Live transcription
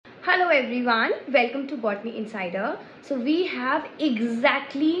Hello everyone, welcome to Botany Insider. So we have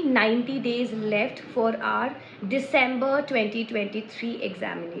exactly 90 days left for our December 2023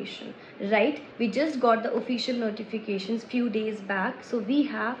 examination, right? We just got the official notifications few days back. So we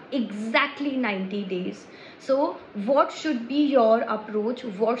have exactly 90 days. So what should be your approach?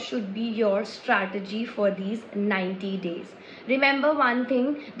 What should be your strategy for these 90 days? Remember one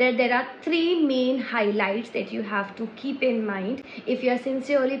thing, that there are three main highlights that you have to keep in mind if you are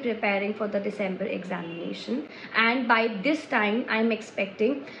sincerely preparing for the December examination. And by this time I'm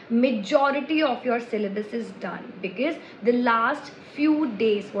expecting majority of your syllabus is done, because the last few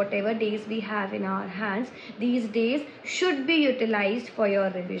days, whatever days we have in our hands, these days should be utilized for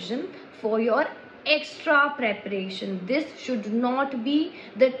your revision, for your extra preparation. This should not be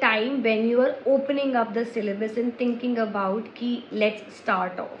the time when you are opening up the syllabus and thinking about ki let's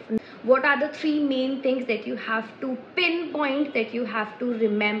start off. What are the three main things that you have to pinpoint, that you have to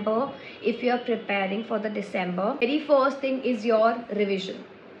remember if you are preparing for the December? Very first thing is your revision.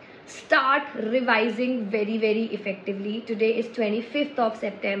 Start revising very effectively. Today is 25th of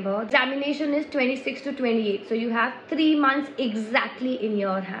September. Examination is 26 to 28. So you have 3 months exactly in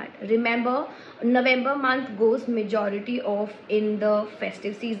your hand. Remember, November month goes majority of in the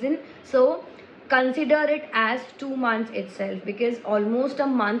festive season. So consider it as 2 months itself, because almost a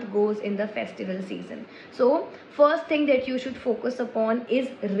month goes in the festival season. So first thing that you should focus upon is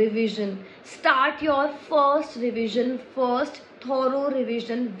revision. Start your first revision, first thorough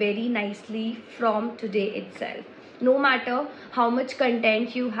revision very nicely from today itself. No matter how much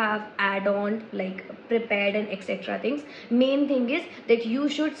content you have add on, like prepared and etc. things, main thing is that you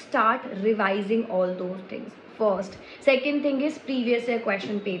should start revising all those things first. Second thing is previous year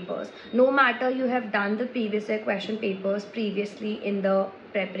question papers. No matter you have done the previous year question papers previously in the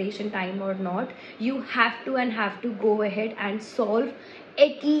preparation time or not, you have to go ahead and solve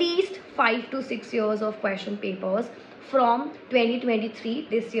at least 5 to 6 years of question papers from 2023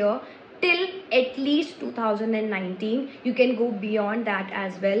 this year till at least 2019. You can go beyond that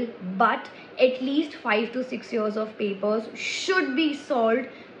as well, but at least 5 to 6 years of papers should be solved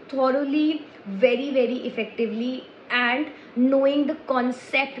thoroughly, very effectively, and knowing the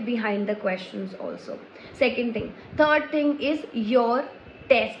concept behind the questions also. Second thing. Third thing is your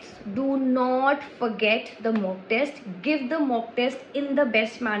tests. Do not forget the mock test. Give the mock test in the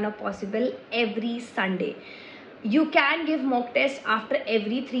best manner possible every Sunday. You can give mock test after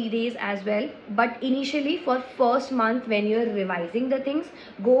every 3 days as well, but initially for first month when you're revising the things,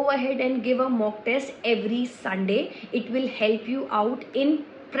 go ahead and give a mock test every Sunday. It will help you out in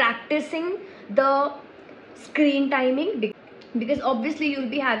practicing the screen timing, because obviously you'll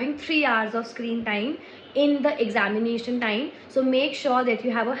be having 3 hours of screen time in the examination time. So make sure that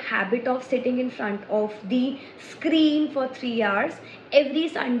you have a habit of sitting in front of the screen for 3 hours. Every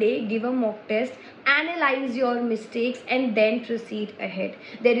Sunday give a mock test, analyze your mistakes, and then proceed ahead.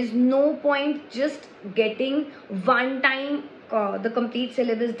 There is no point just getting one time the complete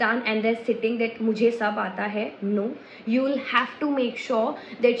syllabus done and then sitting that mujhe sab aata hai. No, you will have to make sure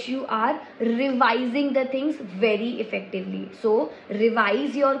that you are revising the things very effectively. So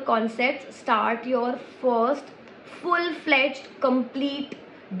revise your concepts. Start your first full-fledged, complete,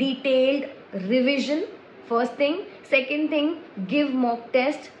 detailed revision. First thing. Second thing, give mock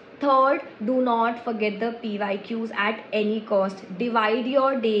test. Third, do not forget the PYQs at any cost. Divide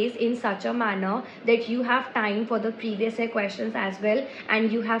your days in such a manner that you have time for the previous year questions as well,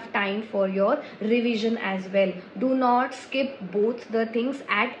 and you have time for your revision as well. Do not skip both the things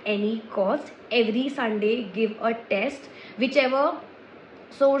at any cost. Every Sunday give a test, whichever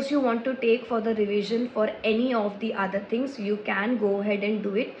source you want to take for the revision. For any of the other things, you can go ahead and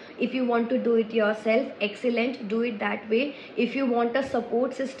do it. If you want to do it yourself, excellent, do it that way. If you want a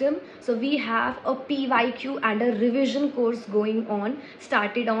support system, so we have a PYQ and a revision course going on,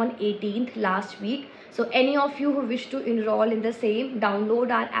 started on 18th last week. So any of you who wish to enroll in the same,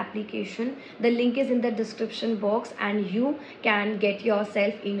 download our application. The link is in the description box and you can get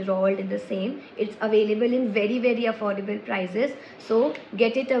yourself enrolled in the same. It's available in very affordable prices. So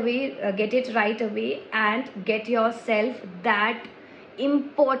get it right away and get yourself that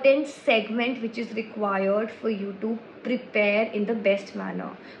important segment which is required for you to prepare in the best manner.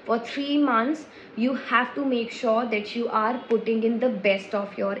 For 3 months, you have to make sure that you are putting in the best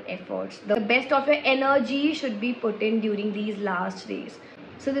of your efforts. The best of your energy should be put in during these last days.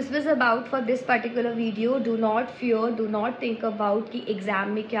 So this was about for this particular video. Do not fear, do not think about ki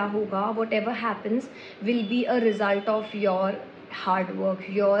exam mein kya hoga. Whatever happens will be a result of your hard work,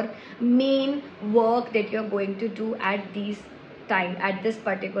 your main work that you're going to do at this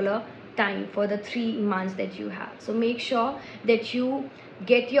particular time for the 3 months that you have. So make sure that you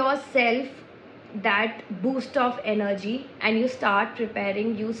get yourself that boost of energy, and you start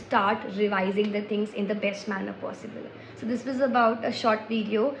preparing, you start revising the things in the best manner possible. So this was about a short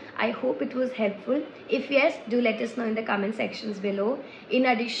video. I hope it was helpful. If yes, do let us know in the comment sections below. In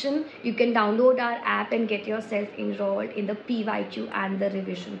addition, you can download our app and get yourself enrolled in the PYQ and the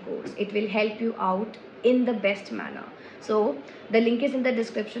revision course. It will help you out in the best manner. So the link is in the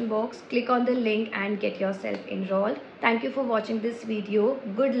description box. Click on the link and get yourself enrolled. Thank you for watching this video.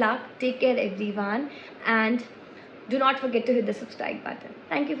 Good luck. Take care everyone, and do not forget to hit the subscribe button.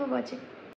 Thank you for watching.